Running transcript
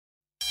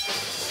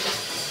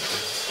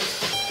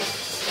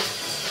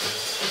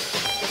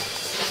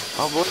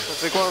Ah bon, ça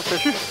fait quoi un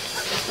statut?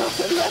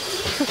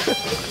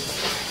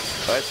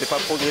 Ouais, c'est pas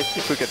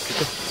progressif le 4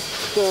 putain.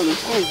 Putain, le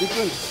frein il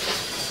déconne.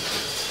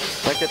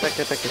 T'inquiète.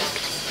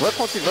 Va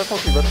tranquille, va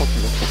tranquille.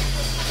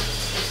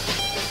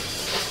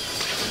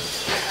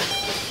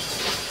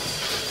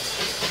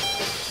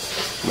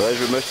 Ouais,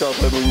 je vais m'acheter un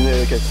vrai moulinet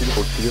avec acide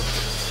pour le Silure.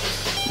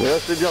 Mais là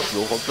c'est bien,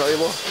 sinon on rentre plein les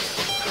bras.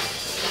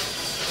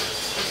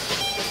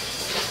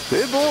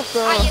 C'est bon ça.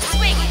 Are you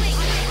swinging?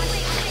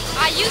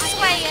 Are you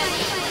swaying?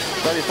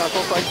 Putain, les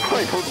 505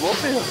 points ils vont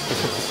augmenter là.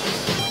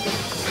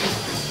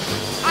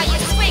 Are you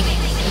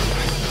swinging?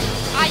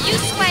 Are you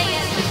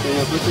swaying? Il y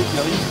a un côté qui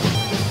arrive.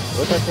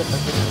 Oh t'inquiète.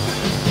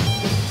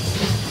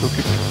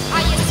 T'occupe.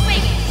 Are you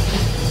swinging?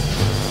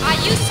 Are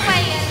you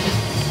swaying?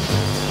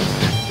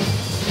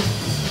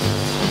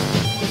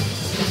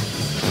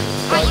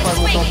 Are you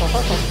swinging?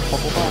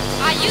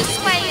 Are you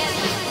swaying?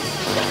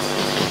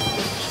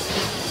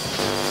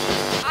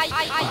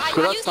 Parce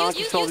que là c'est un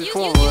qui sort du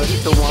fond, à mon avis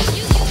c'est au moins.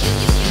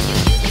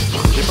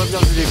 J'ai pas bien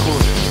vu l'écho.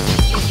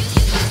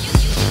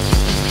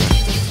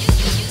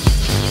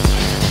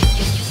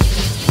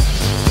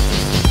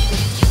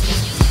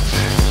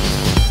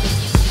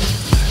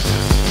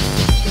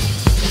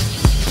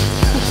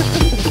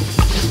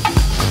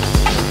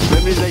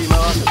 Même les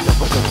Aymara ça tient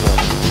pas comme ça.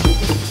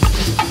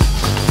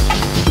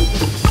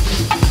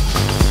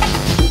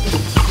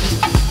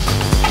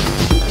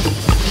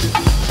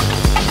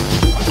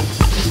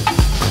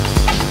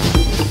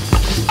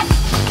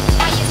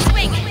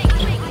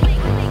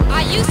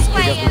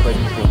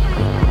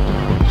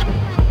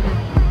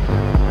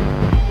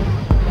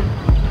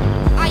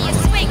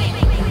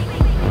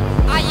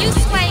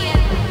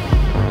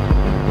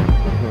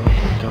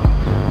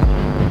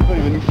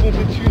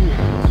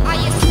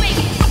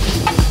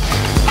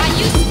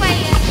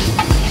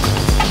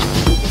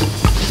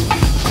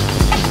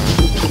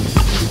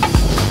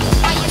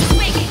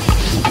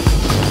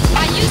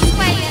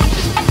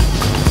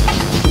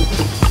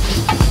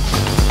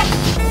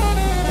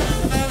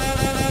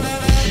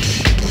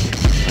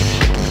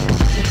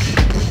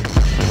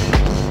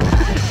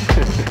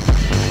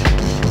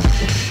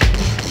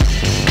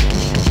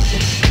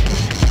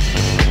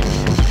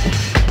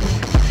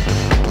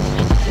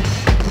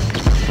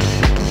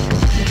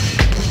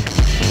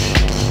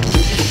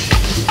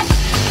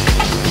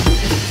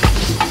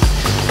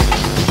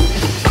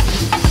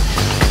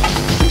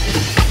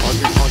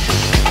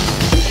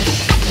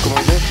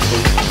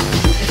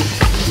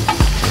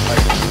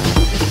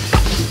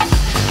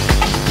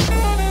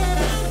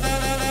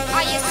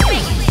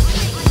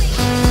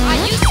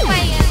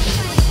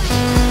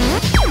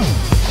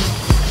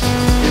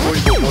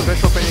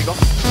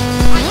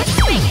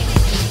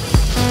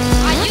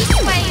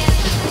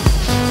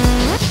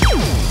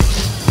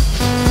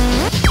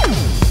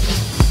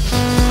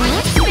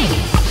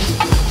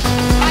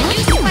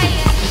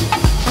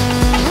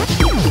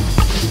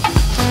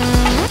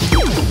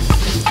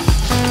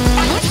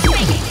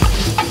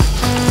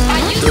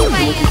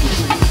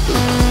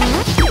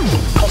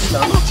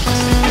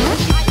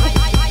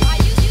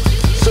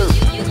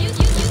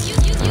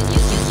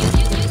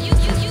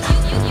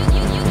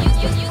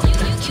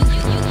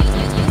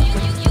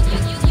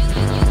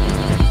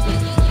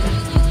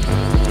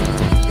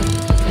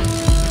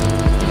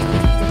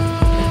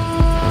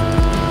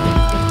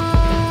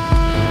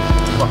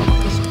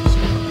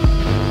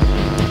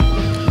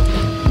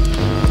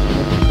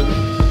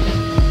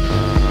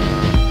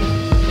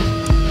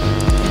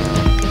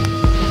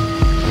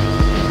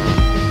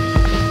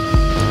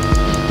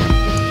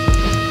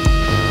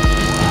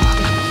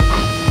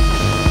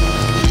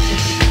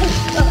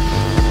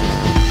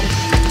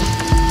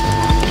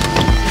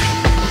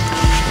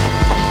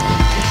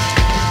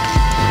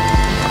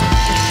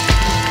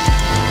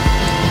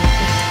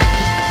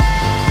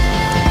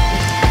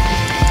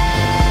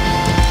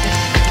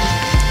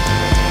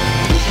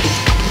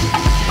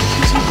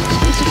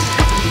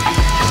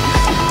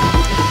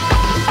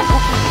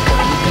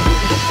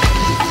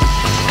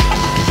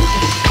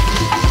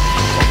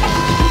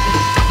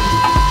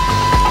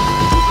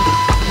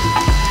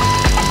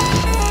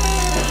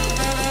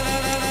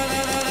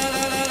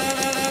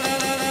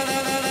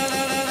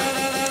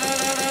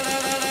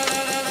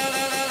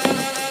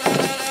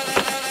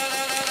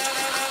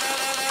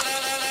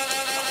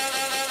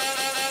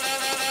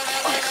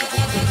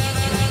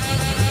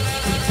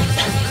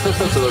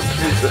 Ça va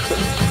plus vite.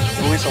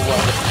 Bruit sans voir.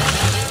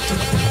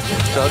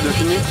 T'arrêtes de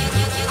filmer?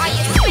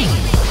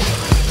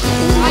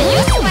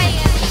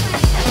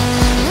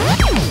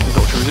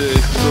 Quand tu faisais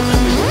les photos,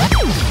 prendre des mots.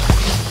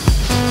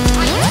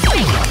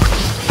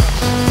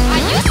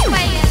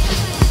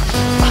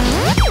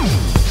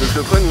 Tu veux que je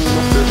le prenne ou non?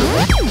 Je le prenne.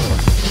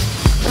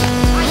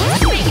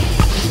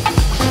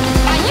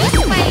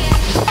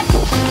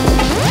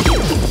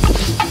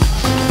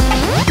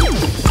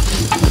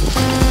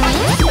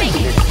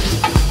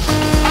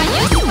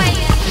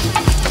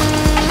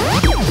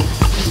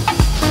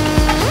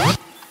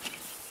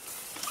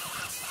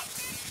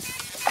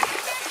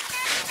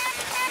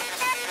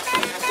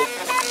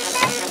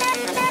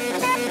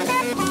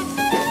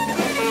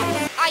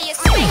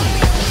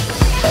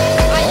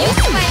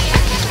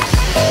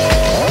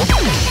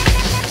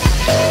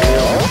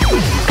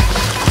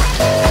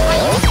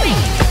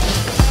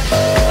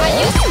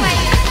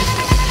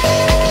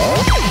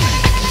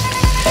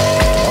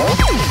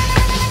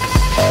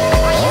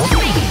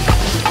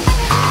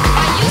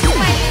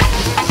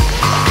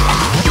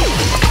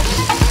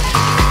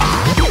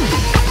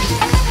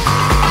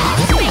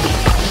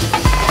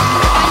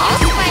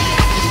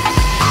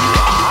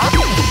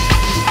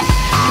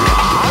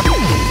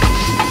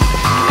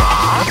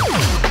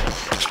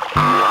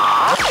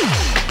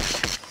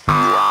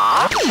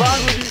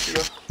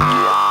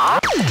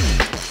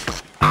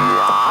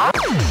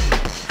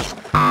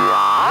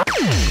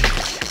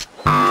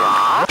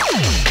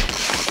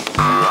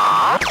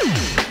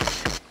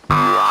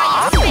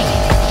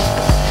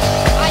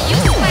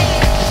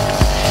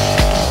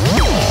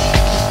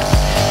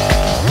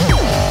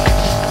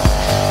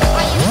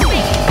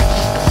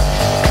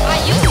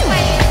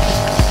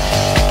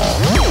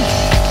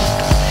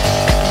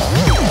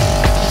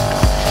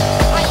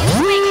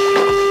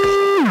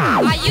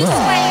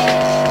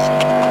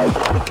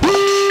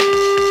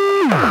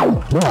 Are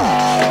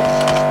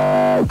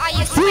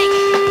you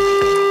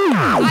swinging?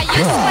 Are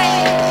you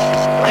swaying?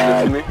 Je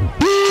l'ai fumé.